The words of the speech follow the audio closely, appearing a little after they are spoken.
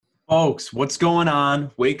Folks, what's going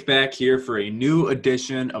on? Wake back here for a new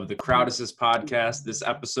edition of the Crowd Assist podcast. This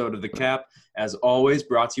episode of The Cap, as always,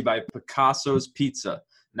 brought to you by Picasso's Pizza.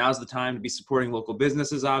 Now's the time to be supporting local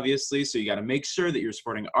businesses, obviously, so you got to make sure that you're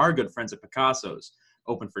supporting our good friends at Picasso's.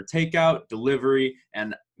 Open for takeout, delivery,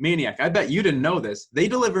 and Maniac, I bet you didn't know this. They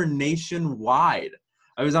deliver nationwide.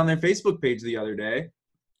 I was on their Facebook page the other day,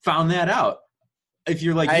 found that out. If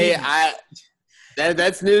you're like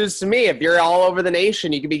That's news to me. If you're all over the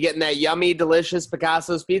nation, you could be getting that yummy, delicious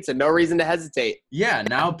Picasso's pizza. No reason to hesitate. Yeah,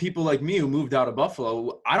 now people like me who moved out of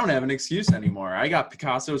Buffalo, I don't have an excuse anymore. I got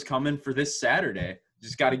Picasso's coming for this Saturday.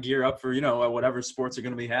 Just got to gear up for, whatever sports are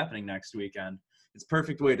going to be happening next weekend. It's a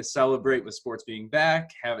perfect way to celebrate with sports being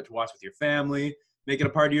back, have it to watch with your family, make it a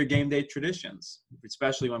part of your game day traditions,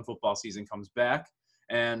 especially when football season comes back.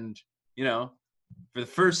 And, for the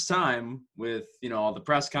first time with, all the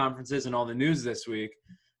press conferences and all the news this week,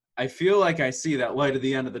 I feel like I see that light at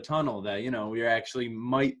the end of the tunnel that, we actually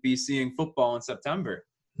might be seeing football in September.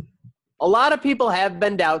 A lot of people have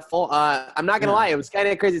been doubtful. I'm not going to lie. It was kind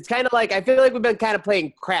of crazy. It's kind of like I feel like we've been kind of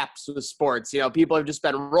playing craps with sports. People have just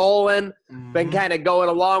been rolling, been kind of going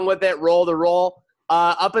along with it, roll the roll.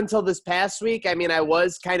 Up until this past week, I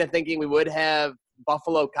was kind of thinking we would have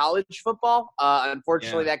Buffalo college football.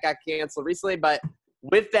 Unfortunately, that got canceled recently. But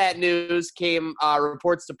with that news came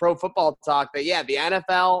reports to Pro Football Talk that, the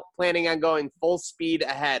NFL planning on going full speed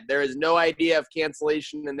ahead. There is no idea of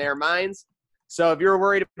cancellation in their minds. So if you're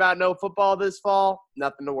worried about no football this fall,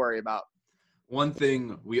 nothing to worry about. One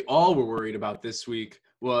thing we all were worried about this week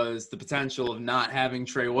was the potential of not having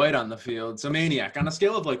Trey White on the field. So, Maniac, on a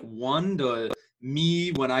scale of 1 to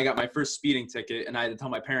me when I got my first speeding ticket and I had to tell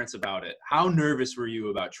my parents about it, how nervous were you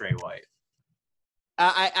about Trey White?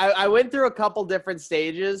 I went through a couple different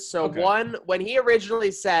stages. So one, when he originally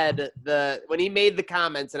said when he made the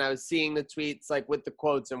comments and I was seeing the tweets with the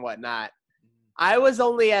quotes and whatnot, I was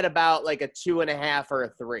only at about a 2.5 or a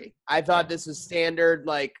 3. I thought this was standard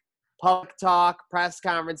public talk, press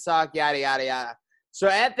conference talk, yada, yada, yada. So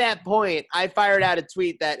at that point, I fired out a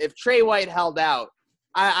tweet that if Trey White held out,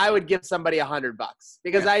 I would give somebody $100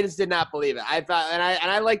 because I just did not believe it. I thought, and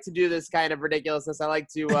I like to do this kind of ridiculousness. I like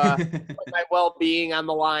to put my well-being on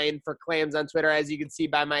the line for clams on Twitter, as you can see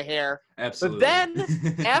by my hair. Absolutely. But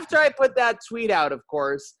then after I put that tweet out, of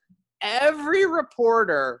course, every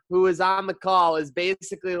reporter who is on the call is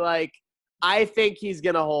basically I think he's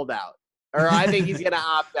going to hold out, or I think he's going to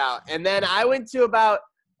opt out. And then I went to about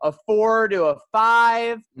a 4 to a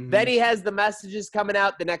 5. Then he has the messages coming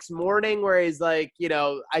out the next morning where he's I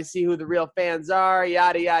see who the real fans are,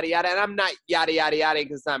 yada, yada, yada. And I'm not yada, yada, yada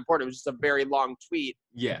because it's not important. It was just a very long tweet.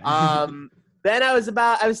 Yeah. Then I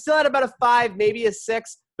was still at about a 5, maybe a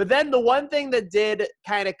 6. But then the one thing that did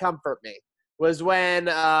kind of comfort me was when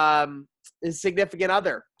his significant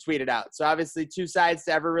other tweeted out. So obviously 2 sides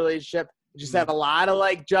to every relationship. Just had a lot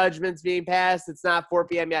of judgments being passed. It's not 4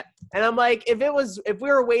 p.m. yet. And I'm if we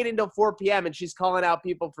were waiting until 4 p.m. and she's calling out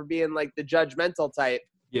people for being the judgmental type,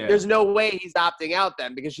 there's no way he's opting out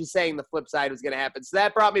then because she's saying the flip side was going to happen. So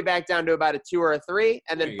that brought me back down to about a 2 or a 3.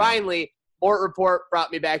 And then finally, Mort Report brought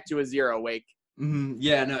me back to a 0 Wake.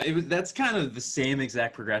 Yeah, no, that's kind of the same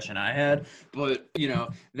exact progression I had. But,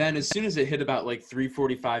 then as soon as it hit about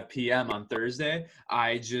 3:45 p.m. on Thursday,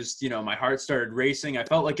 I just, my heart started racing. I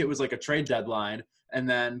felt like it was a trade deadline. And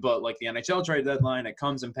then, but the NHL trade deadline, it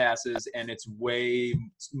comes and passes, and it's way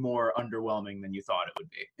more underwhelming than you thought it would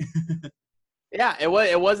be. Yeah, it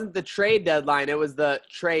wasn't the trade deadline. It was the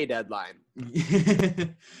trade deadline.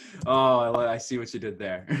 Oh, I see what you did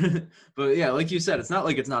there. But yeah, like you said, it's not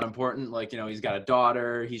it's not important. He's got a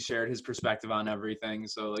daughter. He shared his perspective on everything.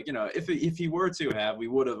 So if he were to have, we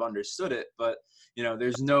would have understood it. But,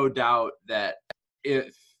 there's no doubt that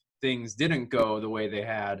if things didn't go the way they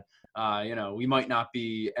had, we might not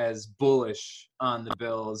be as bullish on the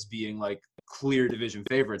Bills being clear division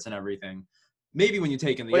favorites and everything. Maybe when you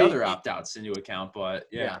take in the other opt-outs into account, but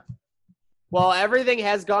yeah. Well, everything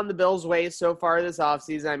has gone the Bills' way so far this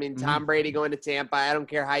offseason. Tom Brady going to Tampa. I don't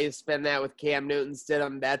care how you spin that with Cam Newton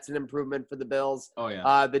Stidham. That's an improvement for the Bills. Oh,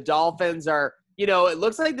 yeah. The Dolphins are, it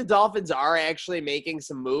looks like the Dolphins are actually making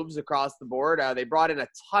some moves across the board. They brought in a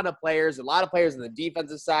ton of players, a lot of players on the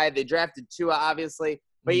defensive side. They drafted Tua, obviously.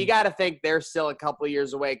 But you got to think they're still a couple of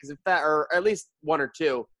years away, or at least 1 or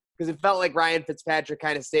 2, because it felt like Ryan Fitzpatrick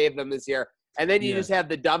kind of saved them this year. And then you just have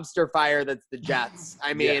the dumpster fire that's the Jets.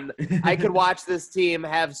 I could watch this team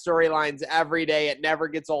have storylines every day. It never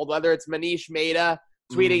gets old, whether it's Manish Mehta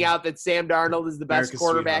tweeting out that Sam Darnold is the best America's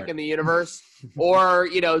quarterback sweetheart in the universe, or,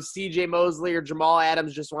 CJ Mosley or Jamal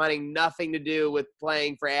Adams just wanting nothing to do with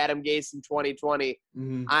playing for Adam Gase in 2020.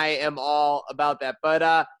 I am all about that.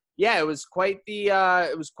 But, yeah, it was quite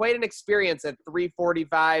an experience at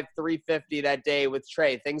 3:45, 3:50 that day with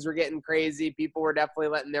Trey. Things were getting crazy. People were definitely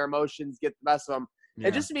letting their emotions get the best of them. Yeah.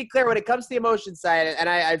 And just to be clear, when it comes to the emotion side, and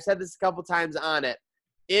I've said this a couple times on it,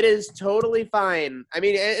 it is totally fine. I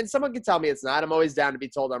mean, and someone can tell me it's not. I'm always down to be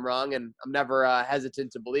told I'm wrong, and I'm never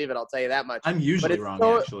hesitant to believe it. I'll tell you that much. I'm usually wrong,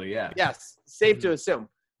 actually, yeah. Yes, safe to assume.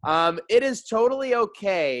 It is totally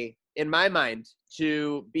okay, in my mind,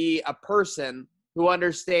 to be a person who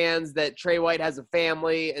understands that Trey White has a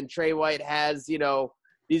family and Trey White has,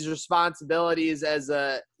 these responsibilities as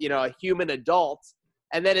a human adult.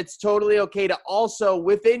 And then it's totally okay to also,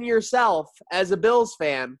 within yourself, as a Bills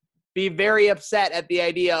fan, be very upset at the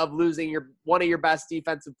idea of losing one of your best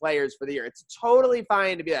defensive players for the year. It's totally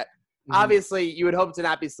fine to be that. Mm-hmm. Obviously, you would hope to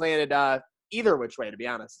not be slanted either which way, to be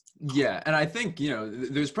honest. Yeah, and I think,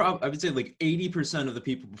 there's I would say like 80% of the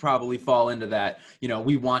people probably fall into that,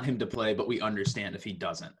 we want him to play, but we understand if he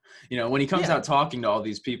doesn't. When he comes out talking to all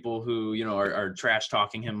these people who, are trash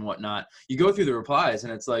talking him and whatnot, you go through the replies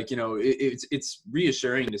and it's like, it's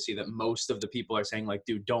reassuring to see that most of the people are saying like,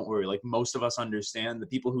 dude, don't worry. Like most of us understand. The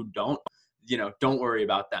people who don't worry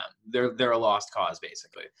about them. They're a lost cause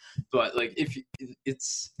basically. But like if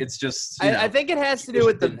it's just I think it has to do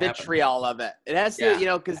with the vitriol of it. It has to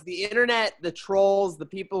because the internet, the trolls, the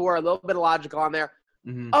people who are a little bit illogical on there.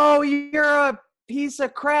 Mm-hmm. Oh, you're a piece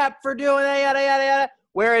of crap for doing that, yada yada yada.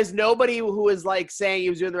 Whereas nobody who is like saying he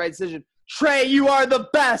was doing the right decision. Trey, you are the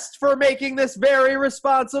best for making this very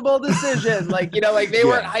responsible decision. Like they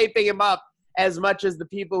weren't hyping him up as much as the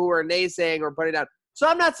people who are naysaying or putting down. So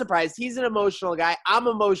I'm not surprised. He's an emotional guy. I'm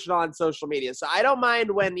emotional on social media. So I don't mind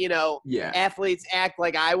when, athletes act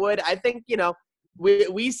like I would. I think,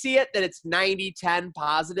 we see it that it's 90-10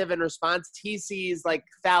 positive in response. He sees like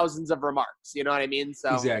thousands of remarks. You know what I mean?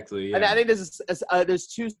 So exactly. Yeah. And I think there's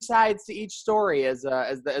two sides to each story, as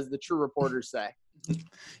the true reporters say.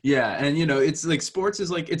 Yeah, and it's like sports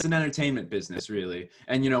is like it's an entertainment business really,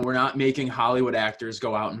 and we're not making Hollywood actors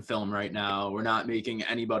go out and film right now. We're not making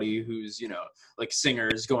anybody who's like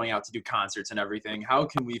singers going out to do concerts and everything. How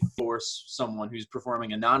can we force someone who's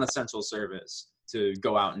performing a non-essential service to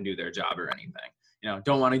go out and do their job or anything?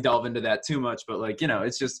 Don't want to delve into that too much, but like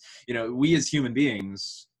it's just we as human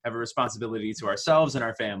beings have a responsibility to ourselves and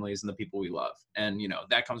our families and the people we love, and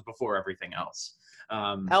that comes before everything else.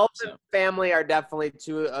 Health and family are definitely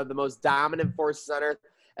two of the most dominant forces on earth.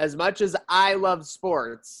 As much as I love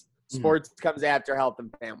sports comes after health and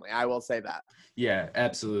family. I will say that. Yeah,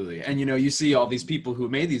 absolutely. And, you see all these people who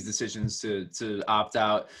made these decisions to opt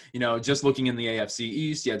out, just looking in the AFC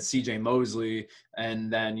East, you had CJ Mosley, and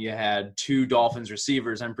then you had 2 Dolphins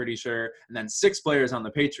receivers, I'm pretty sure, and then 6 players on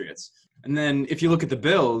the Patriots. And then if you look at the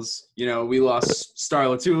Bills, we lost Star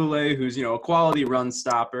Lotulelei, who's, a quality run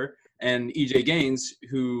stopper, and EJ Gaines,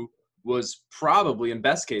 who was probably, in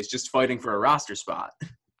best case, just fighting for a roster spot.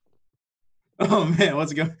 Oh man,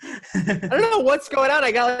 what's going? I don't know what's going on.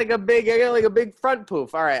 I got like a big front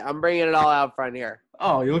poof. All right, I'm bringing it all out front here.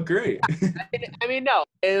 Oh, you look great. I mean, no.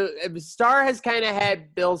 Star has kind of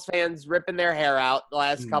had Bills fans ripping their hair out the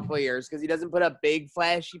last couple of years because he doesn't put up big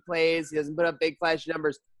flashy plays. He doesn't put up big flashy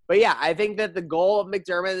numbers. But yeah, I think that the goal of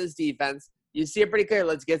McDermott is defense. You see it pretty clear.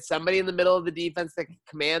 Let's get somebody in the middle of the defense that can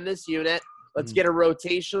command this unit. Let's get a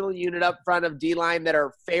rotational unit up front of D-line that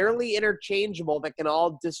are fairly interchangeable that can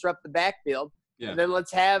all disrupt the backfield. Yeah. And then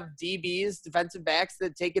let's have DBs, defensive backs,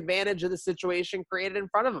 that take advantage of the situation created in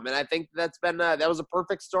front of them. And I think that's been that was a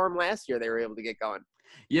perfect storm last year they were able to get going.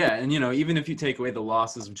 Yeah, and, even if you take away the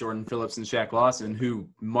losses of Jordan Phillips and Shaq Lawson, who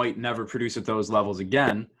might never produce at those levels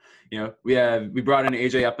again, we brought in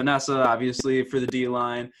AJ Epinesa, obviously, for the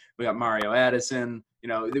D-line. We got Mario Addison.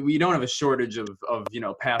 We don't have a shortage of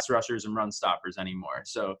pass rushers and run stoppers anymore.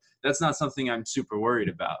 So that's not something I'm super worried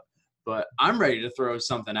about. But I'm ready to throw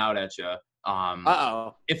something out at you.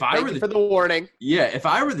 If I were for the warning. Yeah, if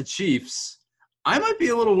I were the Chiefs, I might be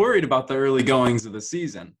a little worried about the early goings of the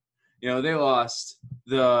season. They lost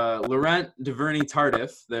the Laurent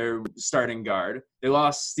Duvernay-Tardif, their starting guard. They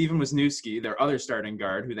lost Steven Wisniewski, their other starting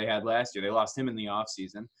guard, who they had last year. They lost him in the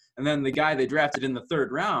offseason. And then the guy they drafted in the 3rd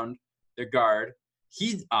round, their guard,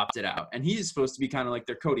 he opted out. And he's supposed to be kind of like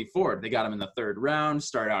their Cody Ford. They got him in the 3rd round,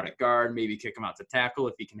 start out at guard, maybe kick him out to tackle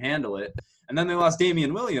if he can handle it. And then they lost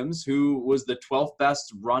Damian Williams, who was the 12th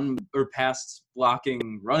best run or pass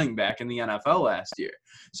blocking running back in the NFL last year.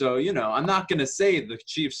 So, I'm not going to say the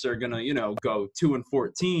Chiefs are going to, go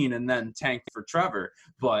 2-14 and then tank for Trevor.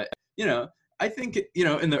 But, I think,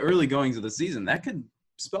 in the early goings of the season, that could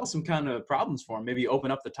spell some kind of problems for them. Maybe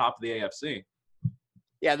open up the top of the AFC.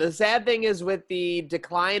 Yeah, the sad thing is with the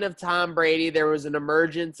decline of Tom Brady, there was an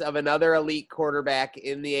emergence of another elite quarterback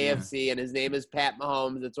in the AFC, and his name is Pat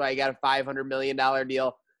Mahomes. That's why he got a $500 million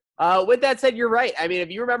deal. With that said, you're right. I mean,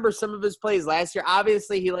 if you remember some of his plays last year,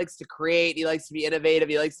 obviously he likes to create. He likes to be innovative.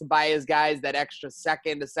 He likes to buy his guys that extra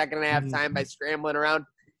second and a half time by scrambling around.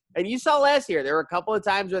 And you saw last year, there were a couple of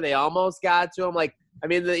times where they almost got to him. Like, I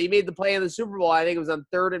mean, he made the play in the Super Bowl. I think it was on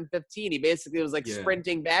 3rd and 15. He basically was like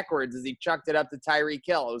sprinting backwards as he chucked it up to Tyreek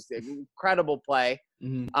Hill. It was an incredible play.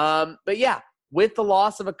 But yeah, with the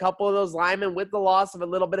loss of a couple of those linemen, with the loss of a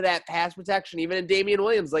little bit of that pass protection, even in Damian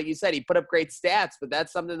Williams, like you said, he put up great stats, but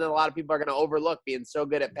that's something that a lot of people are going to overlook, being so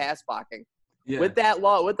good at pass blocking. Yeah. With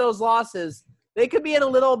those losses, they could be in a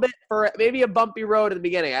little bit for maybe a bumpy road at the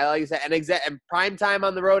beginning. Like you said, and prime time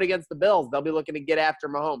on the road against the Bills, they'll be looking to get after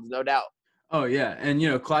Mahomes, no doubt. Oh, yeah. And,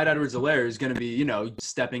 Clyde Edwards-Helaire is going to be,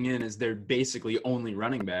 stepping in as their basically only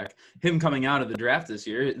running back. Him coming out of the draft this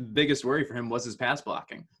year, the biggest worry for him was his pass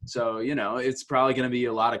blocking. So, it's probably going to be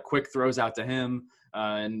a lot of quick throws out to him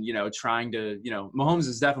and, trying to, Mahomes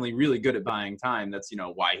is definitely really good at buying time. That's,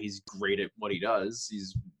 why he's great at what he does.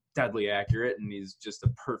 He's deadly accurate and he's just a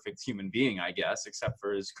perfect human being, I guess, except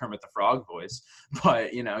for his Kermit the Frog voice. But,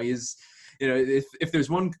 he's, if there's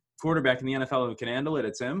one quarterback in the NFL who can handle it,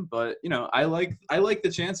 it's him. But, I like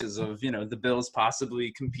the chances of, the Bills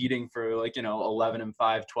possibly competing for 11-5,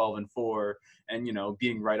 12-4, and,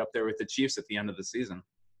 being right up there with the Chiefs at the end of the season.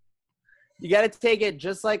 You got to take it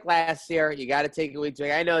just like last year. You got to take it week to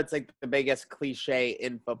week. I know it's like the biggest cliche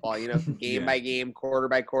in football, game by game, quarter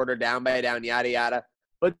by quarter, down by down, yada, yada.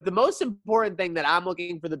 But the most important thing that I'm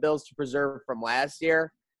looking for the Bills to preserve from last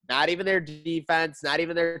year, not even their defense, not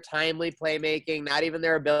even their timely playmaking, not even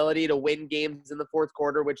their ability to win games in the fourth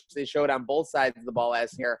quarter, which they showed on both sides of the ball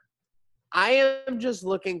last year. I am just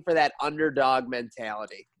looking for that underdog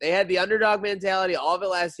mentality. They had the underdog mentality all of it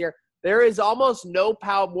last year. There is almost no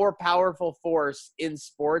more powerful force in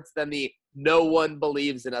sports than the no one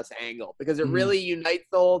believes in us angle, because it really unites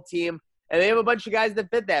the whole team. And they have a bunch of guys that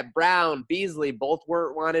fit that. Brown, Beasley, both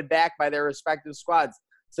were wanted back by their respective squads.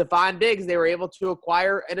 Stephon Diggs, they were able to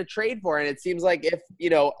acquire in a trade for. And it seems like if,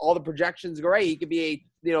 all the projections go right, he could be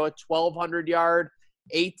a 1,200-yard,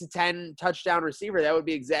 8 to 10 touchdown receiver. That would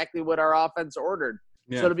be exactly what our offense ordered.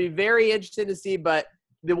 Yeah. So it'll be very interesting to see. But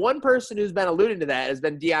the one person who's been alluding to that has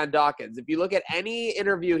been Deion Dawkins. If you look at any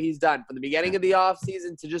interview he's done from the beginning of the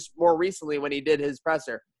offseason to just more recently when he did his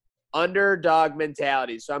presser, underdog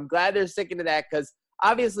mentality. So I'm glad they're sticking to that, because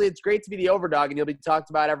obviously it's great to be the overdog and you'll be talked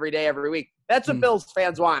about every day, every week. That's what Bills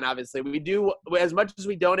fans want, obviously. We do, as much as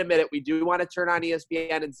we don't admit it, we do want to turn on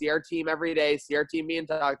ESPN and see our team every day, see our team being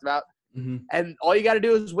talked about. And all you got to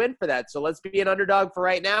do is win for that. So let's be an underdog for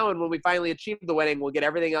right now, and when we finally achieve the winning, we'll get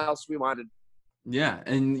everything else we wanted. Yeah,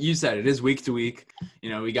 and you said it is week to week.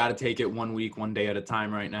 We got to take it 1 week, 1 day at a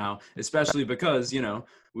time right now, especially because,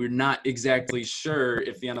 we're not exactly sure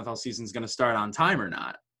if the NFL season is going to start on time or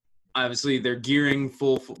not. Obviously, they're gearing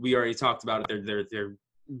full. We already talked about it. They're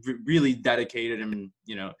really dedicated, and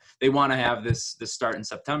they want to have this start in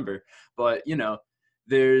September. But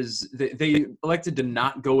they elected to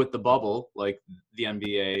not go with the bubble like the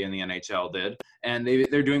NBA and the NHL did, and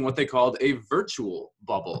they're doing what they called a virtual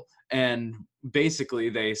bubble. And basically,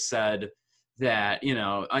 they said that, in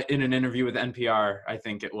an interview with NPR, I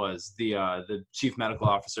think it was, the chief medical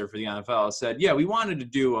officer for the NFL said, yeah, we wanted to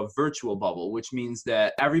do a virtual bubble, which means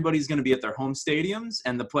that everybody's going to be at their home stadiums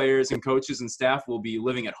and the players and coaches and staff will be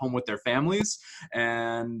living at home with their families.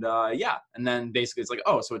 And and then basically it's like,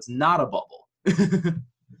 oh, so it's not a bubble.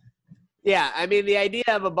 Yeah, I mean, the idea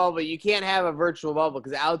of a bubble, you can't have a virtual bubble,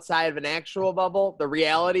 because outside of an actual bubble, the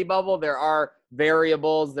reality bubble, there are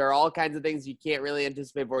variables, there are all kinds of things you can't really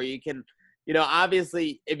anticipate for. You can,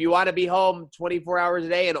 obviously, if you want to be home 24 hours a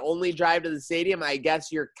day and only drive to the stadium, I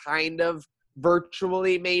guess you're kind of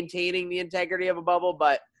virtually maintaining the integrity of a bubble,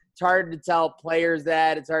 but it's hard to tell players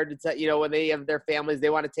that. It's hard to tell, when they have their families,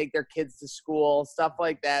 they want to take their kids to school, stuff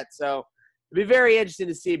like that. So it'd be very interesting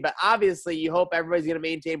to see, but obviously you hope everybody's going to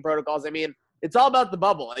maintain protocols. I mean, it's all about the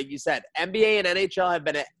bubble. Like you said, NBA and NHL have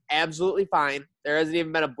been absolutely fine. There hasn't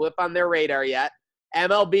even been a blip on their radar yet.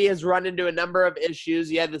 MLB has run into a number of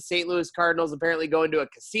issues. You had the St. Louis Cardinals apparently going to a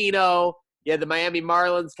casino. You had the Miami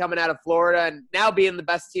Marlins coming out of Florida and now being the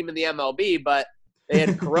best team in the MLB, but they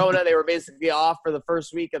had Corona. They were basically off for the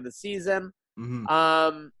first week of the season.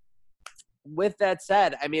 With that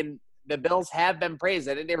said, I mean, the Bills have been praised.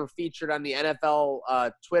 I think they were featured on the NFL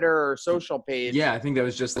Twitter or social page. Yeah, I think that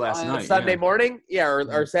was just last night. Sunday morning? Yeah,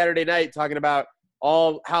 or Saturday night, talking about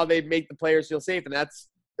how they make the players feel safe. And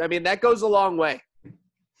that goes a long way.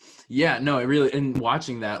 Yeah, no, it really, and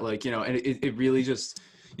watching that, and it really just,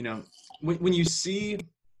 you know, when you see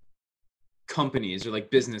companies or like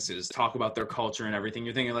businesses talk about their culture and everything,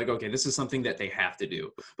 you're thinking like, okay, this is something that they have to do.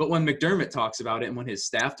 But when McDermott talks about it and when his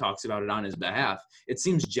staff talks about it on his behalf, it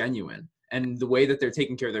seems genuine. And the way that they're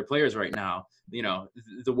taking care of their players right now, you know,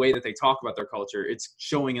 the way that they talk about their culture, it's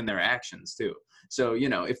showing in their actions too. So, you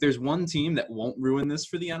know, if there's one team that won't ruin this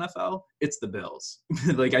for the NFL, it's the Bills.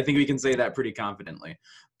 Like, I think we can say that pretty confidently.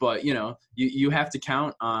 But, you know, you have to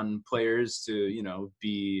count on players to, you know,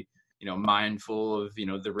 be, you know, mindful of, you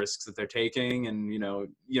know, the risks that they're taking, and, you know,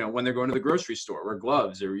 when they're going to the grocery store, wear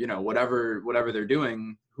gloves, or, you know, whatever they're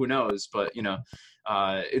doing, who knows? But, you know,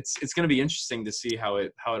 it's going to be interesting to see how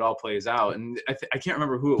it all plays out. And I can't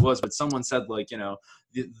remember who it was, but someone said, like, you know,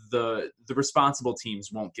 the responsible teams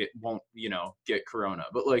won't you know, get corona,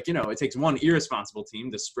 but, like, you know, it takes one irresponsible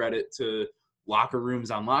team to spread it to locker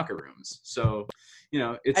rooms on locker rooms. So, you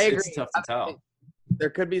know, it's tough to tell. There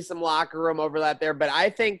could be some locker room overlap there, but I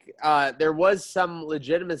think there was some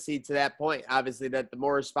legitimacy to that point, obviously, that the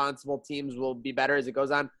more responsible teams will be better as it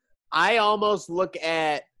goes on. I almost look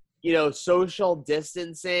at, you know, social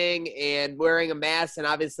distancing and wearing a mask, and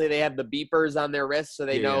obviously they have the beepers on their wrists so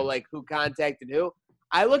they know, like, who contacted who.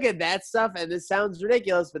 I look at that stuff, and this sounds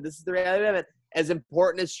ridiculous, but this is the reality of it, as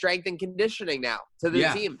important as strength and conditioning now to the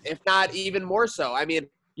team, if not even more so. I mean,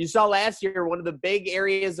 you saw last year, one of the big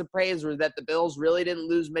areas of praise was that the Bills really didn't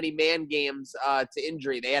lose many man games to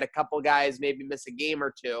injury. They had a couple guys maybe miss a game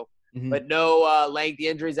or two, but no lengthy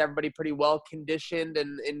injuries. Everybody pretty well conditioned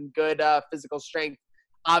and in good physical strength.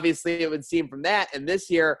 Obviously, it would seem from that. And this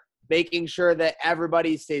year, making sure that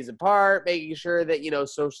everybody stays apart, making sure that, you know,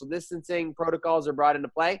 social distancing protocols are brought into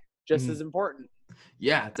play, just as important.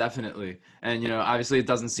 Yeah, definitely. And, you know, obviously it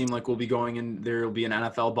doesn't seem like we'll be going in, there will be an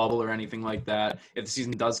NFL bubble or anything like that. If the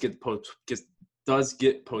season does get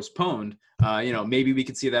postponed, you know, maybe we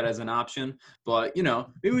could see that as an option. But, you know,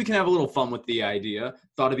 maybe we can have a little fun with the idea.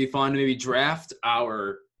 Thought it'd be fun to maybe draft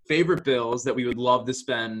our favorite Bills that we would love to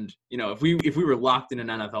spend, you know, if we were locked in an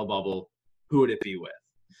NFL bubble, who would it be with?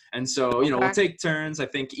 And so, you know, we'll take turns. I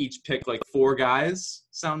think each pick like 4 guys.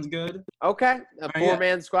 Sounds good. Okay. A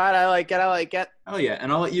 4-man squad. I like it. Oh, yeah.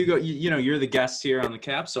 And I'll let you go. You know, you're the guest here on the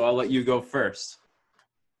cap, so I'll let you go first.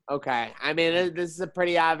 Okay. I mean, this is a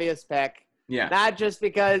pretty obvious pick. Yeah. Not just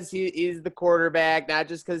because he's the quarterback, not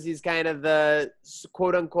just because he's kind of the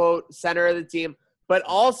quote-unquote center of the team, but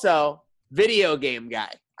also video game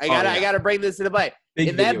guy. I gotta bring this into play.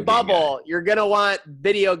 In that bubble, you're going to want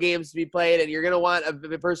video games to be played, and you're going to want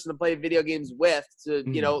a person to play video games with to,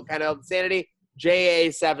 you know, kind of sanity.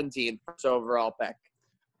 JA-17, first overall pick.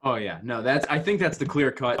 Oh, yeah. No, I think that's the clear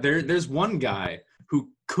cut. There's one guy who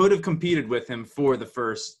could have competed with him for the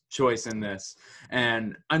first choice in this,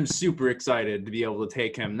 and I'm super excited to be able to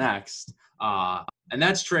take him next, and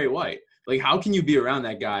that's Trey White. Like, how can you be around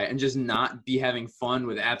that guy and just not be having fun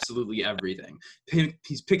with absolutely everything?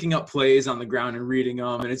 He's picking up plays on the ground and reading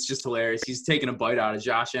them, and it's just hilarious. He's taking a bite out of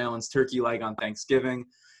Josh Allen's turkey leg on Thanksgiving.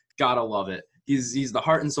 Gotta love it. He's the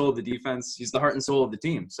heart and soul of the defense. He's the heart and soul of the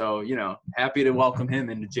team. So, you know, happy to welcome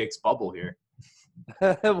him into Jake's bubble here.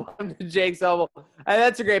 Welcome to Jake's bubble.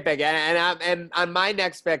 That's a great pick. And on my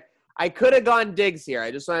next pick, I could have gone Diggs here.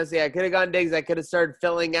 I just want to say I could have gone Diggs. I could have started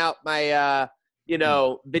filling out my you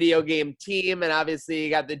know, video game team, and obviously you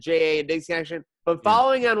got the JA and Diggs connection. But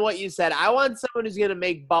following on what you said, I want someone who's going to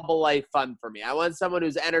make bubble life fun for me. I want someone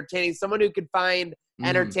who's entertaining, someone who can find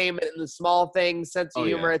entertainment in the small things, sense of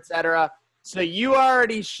humor, etc. So you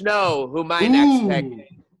already know who my next pick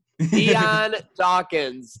is. Dion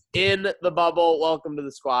Dawkins in the bubble. Welcome to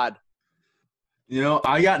the squad. You know,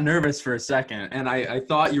 I got nervous for a second, and I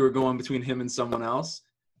thought you were going between him and someone else,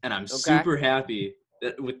 and I'm super happy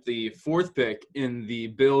that with the 4th pick in the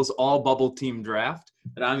Bills all bubble team draft,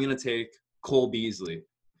 that I'm going to take Cole Beasley.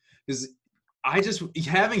 Because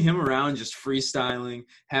having him around, just freestyling,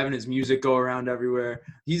 having his music go around everywhere,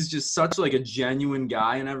 he's just such like a genuine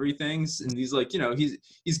guy and everything. And he's like, you know,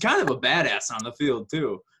 he's kind of a badass on the field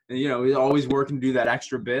too. And, you know, he's always working to do that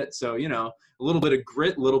extra bit. So, you know, a little bit of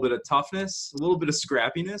grit, a little bit of toughness, a little bit of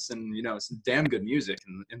scrappiness, and, you know, some damn good music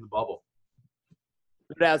in the bubble.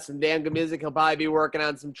 Put out some damn good music. He'll probably be working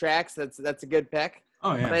on some tracks. That's a good pick.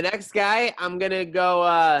 Oh yeah. My next guy, I'm gonna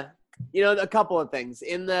go. You know, a couple of things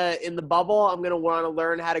in the bubble. I'm gonna want to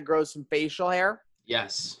learn how to grow some facial hair.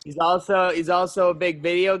 Yes. He's also a big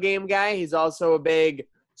video game guy. He's also a big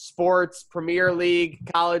sports, Premier League,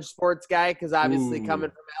 college sports guy because obviously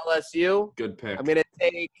coming from LSU. Good pick. I'm gonna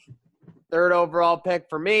take 3rd overall pick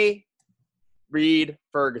for me, Reed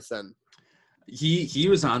Ferguson. He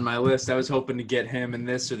was on my list. I was hoping to get him in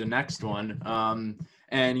this or the next one.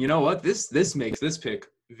 And you know what? This makes this pick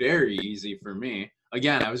very easy for me.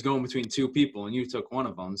 again, I was going between two people, and you took one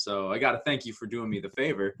of them. So I got to thank you for doing me the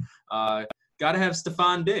favor. Got to have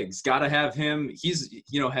Stefon Diggs. Got to have him.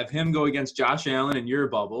 Have him go against Josh Allen in your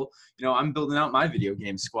bubble. I'm building out my video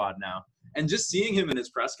game squad now. And just seeing him in his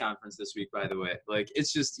press conference this week, by the way,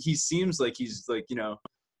 it's just he seems like he's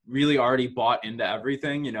really already bought into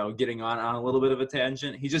everything, getting on a little bit of a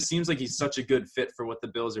tangent. He just seems like he's such a good fit for what the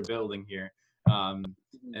Bills are building here.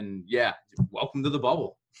 And yeah, welcome to the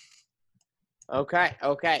bubble.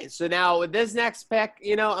 Okay. So now with this next pick,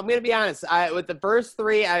 I'm going to be honest. With the first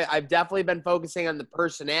three, I've definitely been focusing on the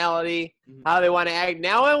personality, how they want to act.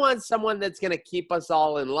 Now I want someone that's going to keep us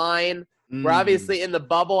all in line. We're obviously in the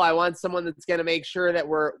bubble. I want someone that's going to make sure that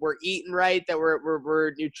we're eating right, that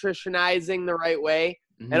we're nutritionizing the right way,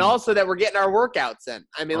 and also that we're getting our workouts in.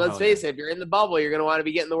 I mean, let's face it, if you're in the bubble, you're going to want to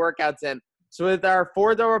be getting the workouts in. So with our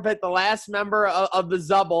fourth overall pick, the last member of the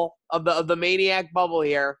Zubble, of the Maniac bubble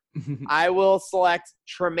here, I will select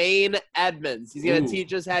Tremaine Edmonds. He's going to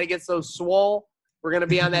teach us how to get so swole. We're going to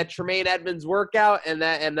be on that Tremaine Edmonds workout, and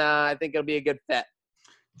I think it'll be a good fit.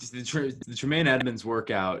 The Tremaine Edmonds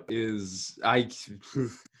workout is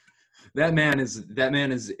that man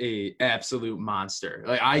is a absolute monster.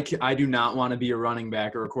 I do not want to be a running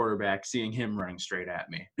back or a quarterback seeing him running straight at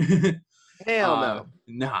me. Hell no.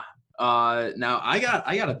 Nah. Now I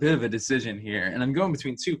got a bit of a decision here, and I'm going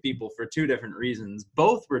between two people for two different reasons.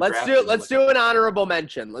 Both were Let's do an honorable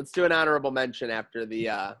mention. Let's do an honorable mention after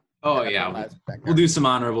the we'll do some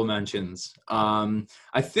honorable mentions.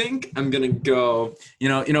 I think I'm gonna go.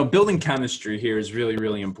 Building chemistry here is really,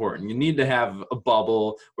 really important. You need to have a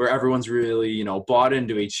bubble where everyone's really, bought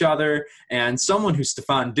into each other, and someone who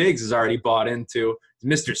Stefon Diggs has already bought into,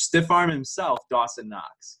 Mr. Stiff Arm himself, Dawson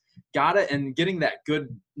Knox. And getting that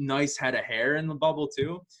good, nice head of hair in the bubble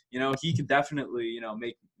too. He could definitely,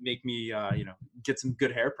 make me, get some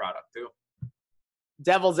good hair product too.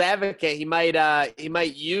 Devil's advocate, he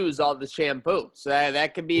might use all the shampoo, so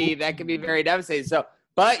that could be very devastating. So,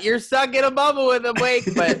 but you're stuck in a bubble with him, Wake.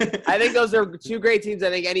 But I think those are two great teams. I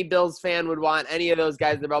think any Bills fan would want any of those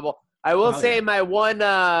guys in the bubble. I will say my one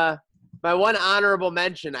honorable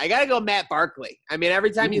mention, I gotta go Matt Barkley. I mean, every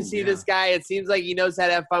time you see this guy, it seems like he knows how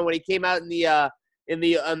to have fun. When he came out in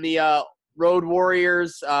the Road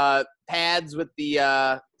Warriors pads with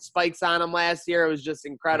the spikes on him last year, it was just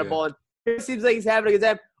incredible. And it seems like he's having a good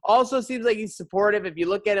time. Also seems like he's supportive. If you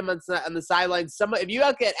look at him on the sidelines, if you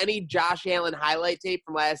look at any Josh Allen highlight tape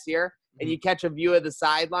from last year and you catch a view of the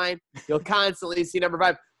sideline, you'll constantly see number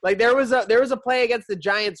 5. Like there was a play against the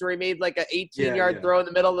Giants where he made like an 18-yard throw in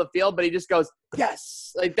the middle of the field, but he just goes,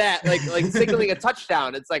 yes, like that, like signaling a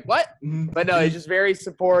touchdown. It's like, what? But no, he's just very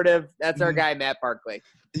supportive. That's our guy, Matt Barkley.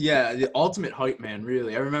 Yeah, the ultimate hype man,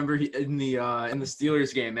 really. I remember in the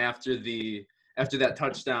Steelers game after that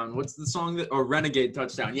touchdown, what's the song Renegade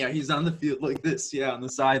touchdown? Yeah, he's on the field like this, on the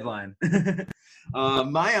sideline.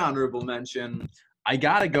 My honorable mention, I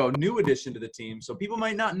gotta go new addition to the team, so people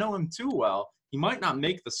might not know him too well. He might not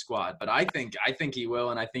make the squad, but I think he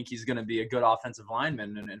will, and I think he's going to be a good offensive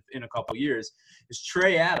lineman in a couple years. Is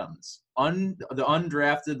Trey Adams, the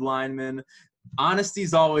undrafted lineman.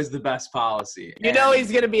 Honesty's always the best policy. He's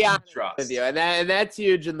going to be honest with you, and that's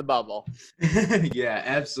huge in the bubble. Yeah,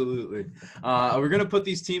 absolutely. We're going to put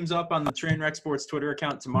these teams up on the Trainwreck Sports Twitter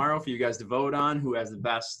account tomorrow for you guys to vote on who has the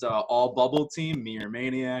best all-bubble team, me or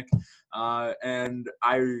Maniac. And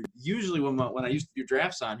I usually when I used to do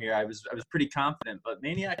drafts on here, I was pretty confident, but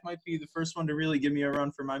Maniac might be the first one to really give me a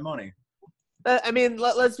run for my money. I mean,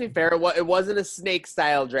 let's be fair. It wasn't a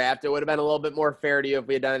snake-style draft. It would have been a little bit more fair to you if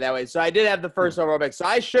we had done it that way. So I did have the first overall pick. So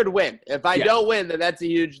I should win. If I don't win, then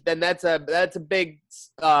that's a big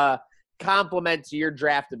compliment to your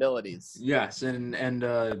draft abilities. Yes,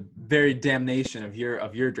 and very damnation of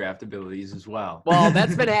your draft abilities as well. Well,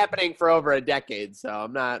 that's been happening for over a decade, so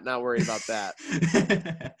I'm not worried about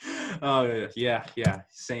that. Oh yeah,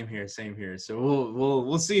 same here. So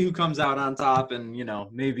we'll see who comes out on top, and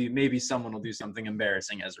maybe someone will do something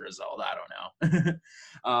embarrassing as a result. I don't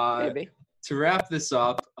know. Maybe. To wrap this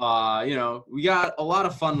up, we got a lot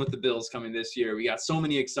of fun with the Bills coming this year. We got so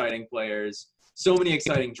many exciting players. So many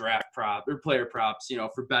exciting player props,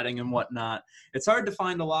 for betting and whatnot. It's hard to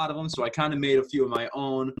find a lot of them, so I kind of made a few of my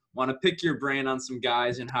own. Want to pick your brain on some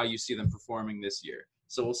guys and how you see them performing this year.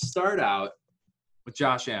 So we'll start out with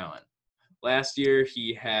Josh Allen. Last year,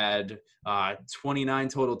 he had 29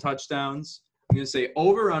 total touchdowns. I'm going to say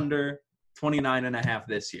over/under 29.5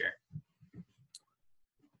 this year.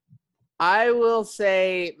 I will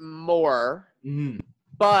say more,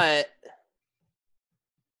 but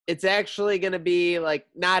it's actually going to be like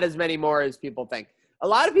not as many more as people think. a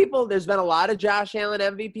lot of people, there's been a lot of Josh Allen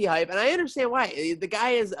MVP hype, and I understand why. The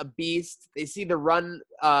guy is a beast. They see the run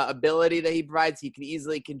ability that he provides. He can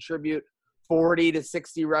easily contribute 40 to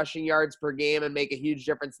 60 rushing yards per game and make a huge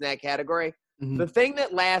difference in that category. Mhm. The thing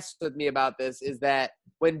that lasts with me about this is that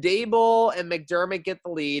when Dable and McDermott get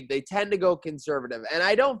the lead, they tend to go conservative, and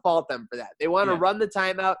I don't fault them for that. They want to run the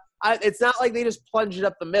timeout. It's not like they just plunge it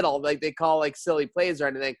up the middle like they call like silly plays or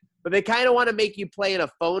anything, but they kind of want to make you play in a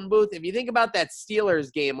phone booth. If you think about that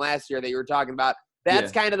Steelers game last year that you were talking about,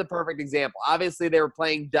 that's kind of the perfect example. Obviously, they were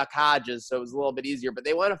playing Duck Hodges, so it was a little bit easier, but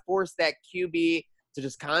they want to force that QB to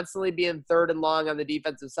just constantly be in third and long on the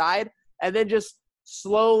defensive side, and then just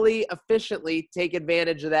slowly, efficiently take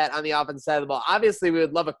advantage of that on the offensive side of the ball. Obviously, we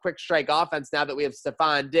would love a quick strike offense now that we have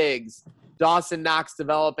Stephon Diggs, Dawson Knox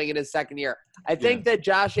developing in his second year. I think that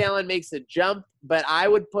Josh Allen makes a jump, but I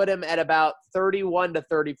would put him at about 31 to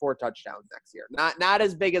 34 touchdowns next year. Not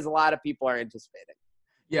as big as a lot of people are anticipating.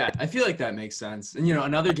 Yeah, I feel like that makes sense. And,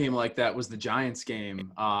 another game like that was the Giants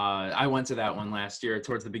game. I went to that one last year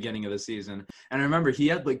towards the beginning of the season. And I remember he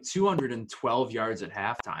had like 212 yards at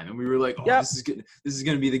halftime. And we were like, this is good. This is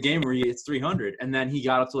going to be the game where he hits 300. And then he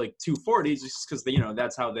got up to like 240 just because,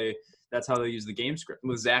 that's how they use the game script.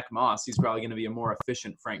 With Zach Moss, he's probably going to be a more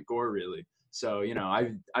efficient Frank Gore, really. So,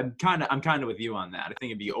 I'm kind of with you on that. I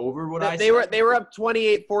think it'd be over what I said. They were up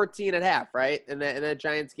 28-14 at half, right? In that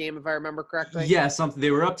Giants game, if I remember correctly. Yeah, something.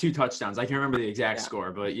 They were up 2 touchdowns. I can't remember the exact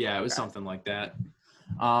score, but yeah, it was something like that.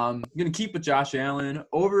 I'm gonna keep with Josh Allen.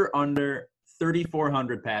 Over under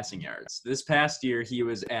 3,400 passing yards. This past year, he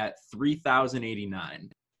was at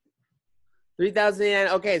 3,089.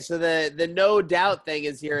 3,089. Okay, so the no doubt thing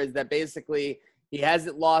is that basically he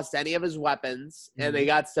hasn't lost any of his weapons, and they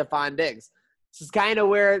got Stephon Diggs. This is kind of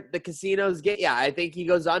where the casinos get. Yeah, I think he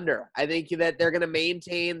goes under. I think that they're going to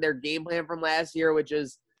maintain their game plan from last year, which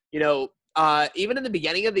is, even in the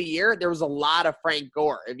beginning of the year, there was a lot of Frank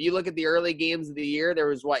Gore. If you look at the early games of the year, there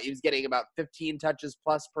was he was getting about 15 touches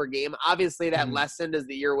plus per game. Obviously, that lessened as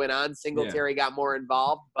the year went on. Singletary got more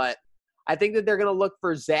involved, but I think that they're going to look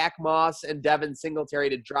for Zach Moss and Devin Singletary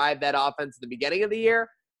to drive that offense at the beginning of the year,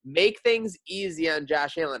 make things easy on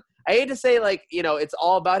Josh Allen. I hate to say, it's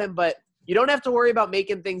all about him, but you don't have to worry about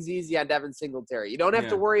making things easy on Devin Singletary. You don't have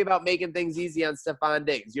to worry about making things easy on Stephon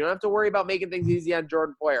Diggs. You don't have to worry about making things easy on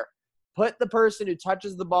Jordan Poyer. Put the person who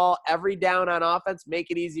touches the ball every down on offense,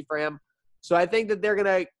 make it easy for him. So I think that they're going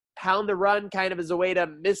to pound the run kind of as a way to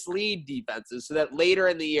mislead defenses so that later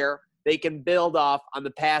in the year they can build off on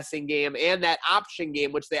the passing game and that option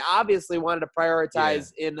game, which they obviously wanted to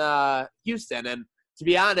prioritize in Houston. And to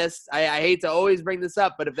be honest, I hate to always bring this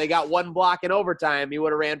up, but if they got one block in overtime, he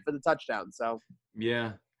would have ran for the touchdown. So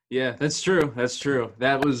yeah, that's true.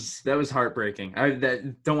 That was heartbreaking. I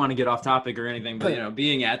don't want to get off topic or anything, but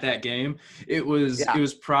being at that game, it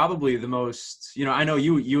was probably the most. I know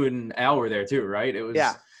you and Al were there too, right? It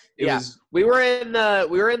was. We were in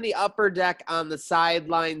the upper deck on the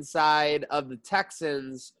sideline side of the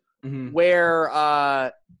Texans, where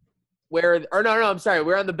I'm sorry,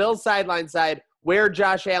 we're on the Bills sideline side. Where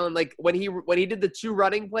Josh Allen, when he did the 2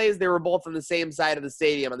 running plays, they were both on the same side of the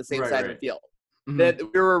stadium, on the same side of the field. That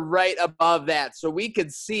we were right above that, so we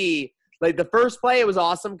could see. The first play, it was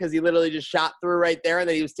awesome because he literally just shot through right there, and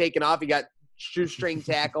then he was taken off. He got shoestring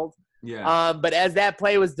tackled. But as that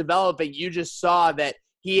play was developing, you just saw that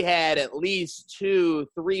he had at least 2-3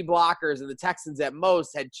 blockers, and the Texans at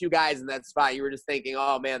most had 2 guys in that spot. You were just thinking,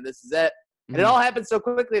 oh man, this is it. And it all happened so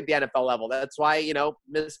quickly at the NFL level. That's why,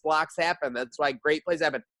 missed blocks happen. That's why great plays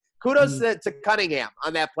happen. Kudos to Cunningham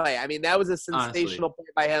on that play. I mean, that was a sensational play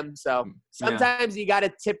by him. So sometimes you got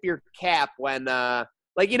to tip your cap when,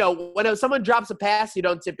 when someone drops a pass, you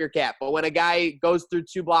don't tip your cap. But when a guy goes through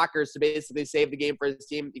 2 blockers to basically save the game for his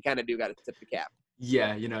team, you kind of do got to tip the cap.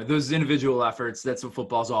 Yeah, those individual efforts, that's what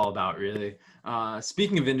football's all about, really.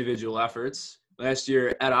 Speaking of individual efforts, last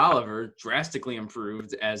year, Ed Oliver drastically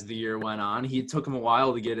improved as the year went on. He took him a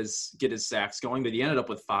while to get his sacks going, but he ended up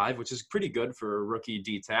with 5, which is pretty good for a rookie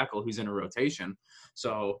D tackle who's in a rotation.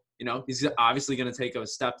 So, he's obviously going to take a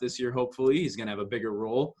step this year, hopefully. He's going to have a bigger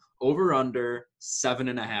role. Over under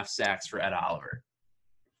 7.5 sacks for Ed Oliver.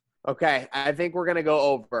 Okay, I think we're going to go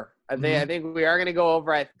over. I think we are going to go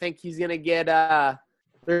over. I think he's going to get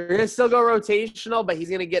they're going to still go rotational, but he's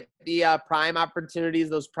going to get the prime opportunities,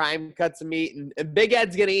 those prime cuts of meat. And Big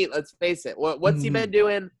Ed's going to eat, let's face it. What's he been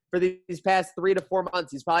doing for these past 3 to 4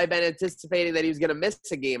 months? He's probably been anticipating that he was going to miss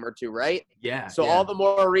a game or 2, right? Yeah. So all the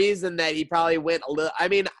more reason that he probably went a little – I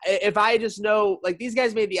mean, if I just know – these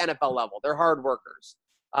guys made the NFL level. They're hard workers.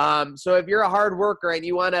 So if you're a hard worker and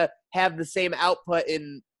you want to have the same output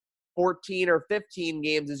in 14 or 15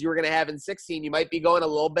 games as you were going to have in 16. You might be going a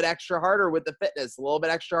little bit extra harder with the fitness, a little bit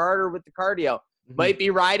extra harder with the cardio. Might be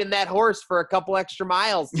riding that horse for a couple extra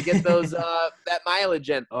miles to get those that mileage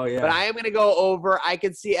in. Oh, yeah. But I am going to go over. I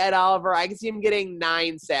could see Ed Oliver. I can see him getting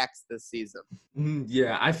 9 sacks this season.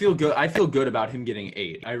 Yeah, I feel good. I feel good about him getting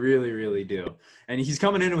 8. I really, really do. And he's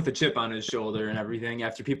coming in with a chip on his shoulder and everything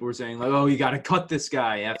after people were saying, like, oh, you got to cut this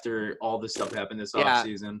guy after all this stuff happened this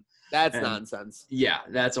offseason. That's nonsense. Yeah,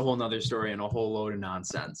 that's a whole nother story and a whole load of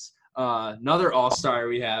nonsense. Another all-star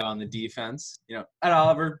we have on the defense, Ed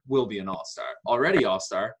Oliver will be an all-star. Already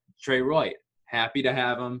all-star. Trey White, happy to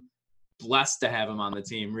have him. Blessed to have him on the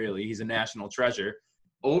team, really. He's a national treasure.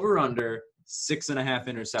 Over under 6.5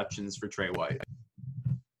 interceptions for Trey White.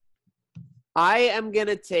 I am going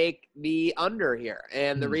to take the under here.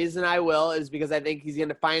 And the reason I will is because I think he's going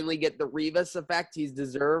to finally get the Revis effect he's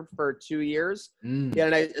deserved for 2 years. He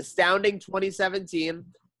had an astounding 2017.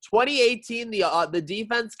 2018, the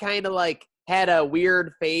defense kind of like had a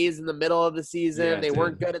weird phase in the middle of the season. Yeah, they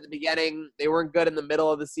weren't good at the beginning. They weren't good in the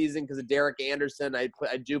middle of the season because of Derek Anderson. I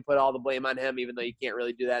do put all the blame on him, even though you can't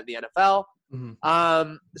really do that in the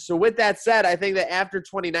NFL. So with that said, I think that after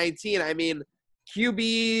 2019, I mean,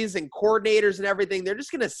 QBs and coordinators and everything, they're just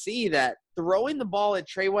going to see that throwing the ball at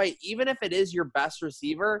Trey White, even if it is your best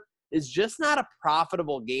receiver, is just not a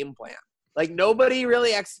profitable game plan. Like, nobody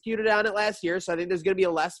really executed on it last year, so I think there's going to be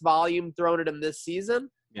a less volume thrown at him this season.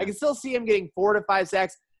 Yeah. I can still see him getting 4 to 5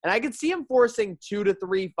 sacks, and I could see him forcing 2 to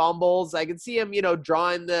 3 fumbles. I could see him,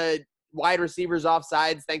 drawing the wide receivers off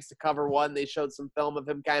sides thanks to cover 1. They showed some film of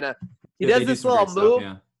him kind of – he does this little move.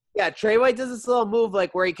 Yeah, Trey White does this little move,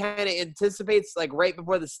 like, where he kind of anticipates, like, right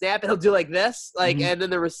before the snap, and he'll do like this, like, and then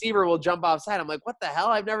the receiver will jump offside. I'm like, what the hell?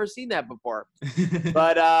 I've never seen that before.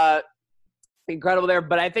 But incredible there.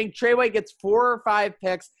 But I think Trey White gets 4 or 5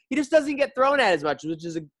 picks. He just doesn't get thrown at as much, which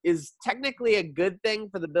is technically a good thing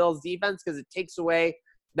for the Bills' defense because it takes away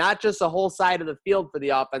not just a whole side of the field for the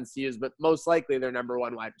offense to use, but most likely their number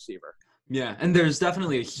 1 wide receiver. Yeah, and there's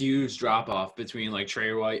definitely a huge drop-off between, like,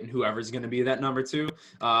 Trey White and whoever's going to be that number 2.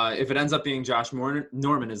 If it ends up being Josh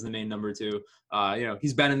Norman is the main number 2,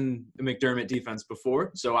 he's been in the McDermott defense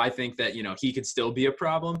before, so I think that, he could still be a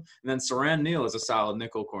problem. And then Siran Neal is a solid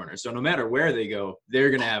nickel corner. So no matter where they go, they're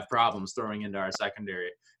going to have problems throwing into our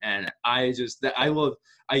secondary. And I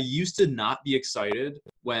used to not be excited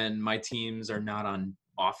when my teams are not on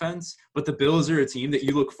offense, but the Bills are a team that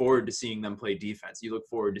you look forward to seeing them play defense. You look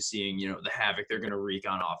forward to seeing, the havoc they're going to wreak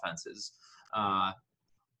on offenses.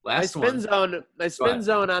 My spin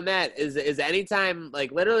zone on that is anytime,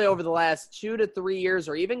 like, literally over the last 2 to 3 years,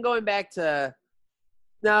 or even going back to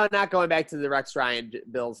not going back to the Rex Ryan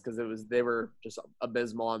Bills because they were just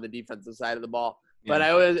abysmal on the defensive side of the ball. Yeah.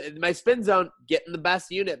 But my spin zone, getting the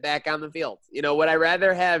best unit back on the field. Would I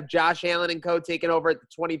rather have Josh Allen and co taking over at the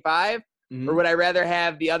 25? Or would I rather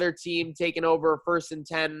have the other team taking over 1st and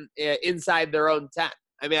 10 inside their own 10?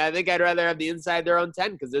 I mean, I think I'd rather have the inside their own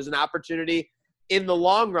 10 because there's an opportunity in the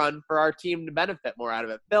long run for our team to benefit more out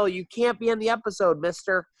of it. Phil, you can't be in the episode,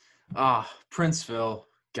 mister. Prince Phil.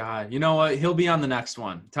 God, you know what? He'll be on the next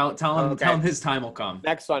one. Tell him his time will come.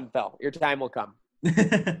 Next one, Phil. Your time will come.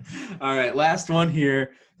 All right, last one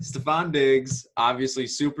here. Stefon Diggs, obviously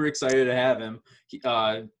super excited to have him.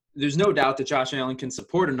 There's no doubt that Josh Allen can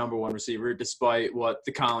support a number 1 receiver, despite what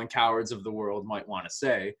the Colin Cowards of the world might want to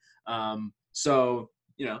say. Stefon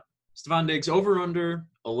Diggs over under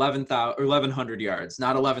 1,100 yards,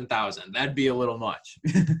 not 11,000. That'd be a little much.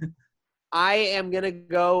 I am gonna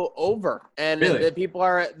go over, and really? The people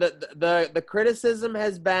are the criticism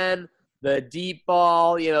has been the deep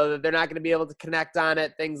ball. That they're not going to be able to connect on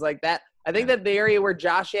it, things like that. I think that the area where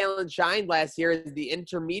Josh Allen shined last year is the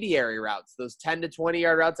intermediary routes, those 10 to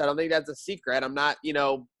 20-yard routes. I don't think that's a secret. I'm not,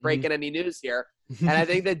 breaking any news here. And I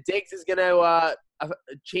think that Diggs is going to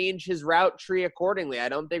change his route tree accordingly. I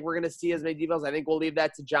don't think we're going to see as many details. I think we'll leave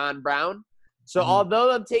that to John Brown. So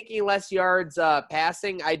although I'm taking less yards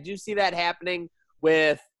passing, I do see that happening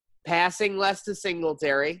with passing less to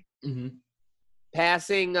Singletary.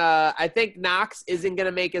 Passing, I think Knox isn't going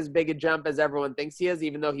to make as big a jump as everyone thinks he is,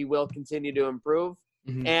 even though he will continue to improve.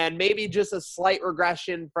 And maybe just a slight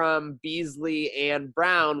regression from Beasley and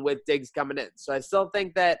Brown with Diggs coming in. So I still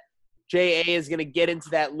think that J.A. is going to get into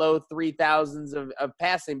that low 3,000s of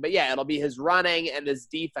passing. But, yeah, it'll be his running and his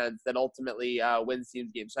defense that ultimately wins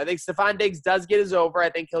teams games. So I think Stefon Diggs does get his over. I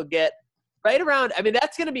think he'll get right around – I mean,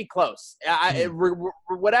 that's going to be close.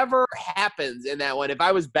 Whatever happens in that one, if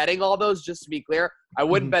I was betting all those, just to be clear, I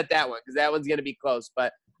wouldn't bet that one because that one's going to be close.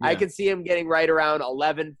 But I could see him getting right around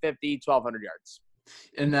 1,150, 1,200 yards.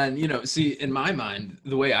 And then, in my mind,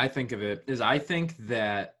 the way I think of it is I think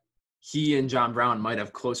that he and John Brown might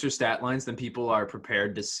have closer stat lines than people are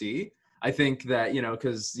prepared to see. I think that,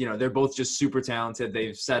 because, they're both just super talented.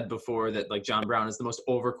 They've said before that, like, John Brown is the most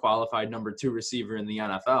overqualified number 2 receiver in the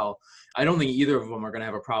NFL. I don't think either of them are going to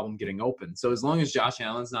have a problem getting open. So as long as Josh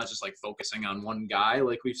Allen's not just, like, focusing on one guy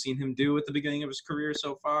like we've seen him do at the beginning of his career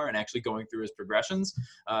so far and actually going through his progressions,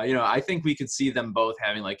 I think we could see them both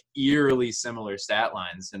having, like, eerily similar stat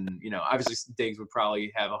lines. And, obviously Diggs would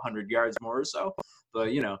probably have 100 yards more or so. But,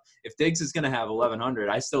 if Diggs is going to have 1,100,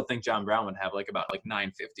 I still think John Brown would have, like, about, like,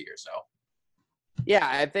 950 or so. Yeah,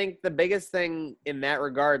 I think the biggest thing in that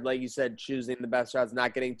regard, like you said, choosing the best routes,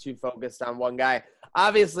 not getting too focused on one guy.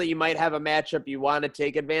 Obviously, you might have a matchup you want to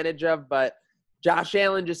take advantage of, but Josh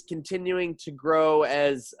Allen just continuing to grow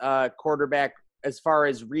as a quarterback as far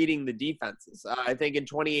as reading the defenses. I think in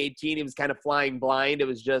 2018, he was kind of flying blind. It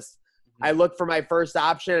was just, I look for my first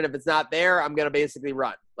option, and if it's not there, I'm going to basically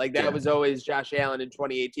run. Like that was always Josh Allen in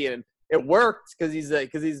 2018. And it worked because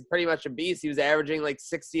he's pretty much a beast. He was averaging like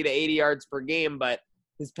 60 to 80 yards per game, but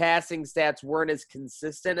his passing stats weren't as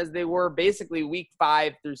consistent as they were basically week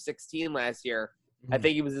 5 through 16 last year. I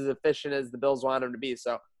think he was as efficient as the Bills want him to be.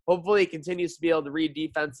 So hopefully he continues to be able to read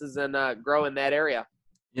defenses and grow in that area.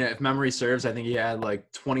 Yeah, if memory serves, I think he had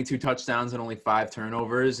like 22 touchdowns and only 5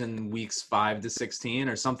 turnovers in weeks 5 to 16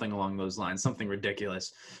 or something along those lines, something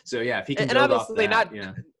ridiculous. So yeah, if he can build off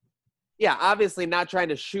that, obviously not trying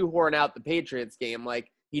to shoehorn out the Patriots game. Like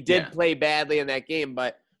he did play badly in that game,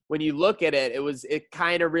 but when you look at it, it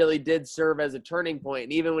kind of really did serve as a turning point.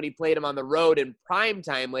 And even when he played him on the road in prime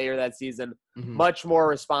time later that season, much more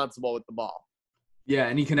responsible with the ball. Yeah,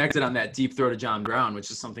 and he connected on that deep throw to John Brown,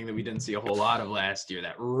 which is something that we didn't see a whole lot of last year.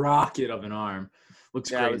 That rocket of an arm.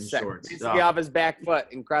 Looks great in shorts. Basically off his back foot.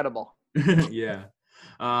 Incredible. Yeah.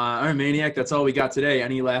 All right, Maniac, that's all we got today.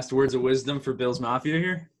 Any last words of wisdom for Bills Mafia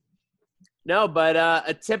here? No, but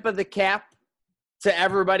a tip of the cap to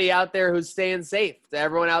everybody out there who's staying safe, to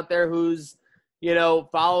everyone out there who's,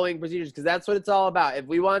 following procedures, because that's what it's all about. If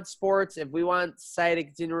we want sports, if we want society to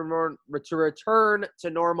continue to return to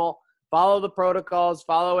normal, follow the protocols,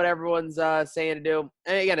 follow what everyone's saying to do.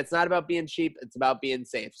 And again, it's not about being cheap. It's about being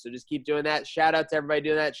safe. So just keep doing that. Shout out to everybody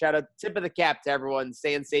doing that. Shout out, tip of the cap to everyone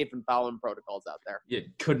staying safe and following protocols out there. Yeah,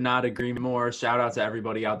 could not agree more. Shout out to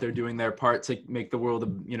everybody out there doing their part to make the world,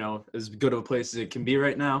 as good of a place as it can be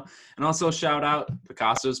right now. And also shout out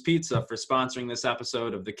Picasso's Pizza for sponsoring this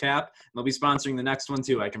episode of The Cap. And they'll be sponsoring the next one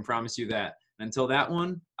too. I can promise you that. And until that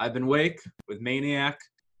one, I've been Wake with Maniac.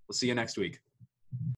 We'll see you next week.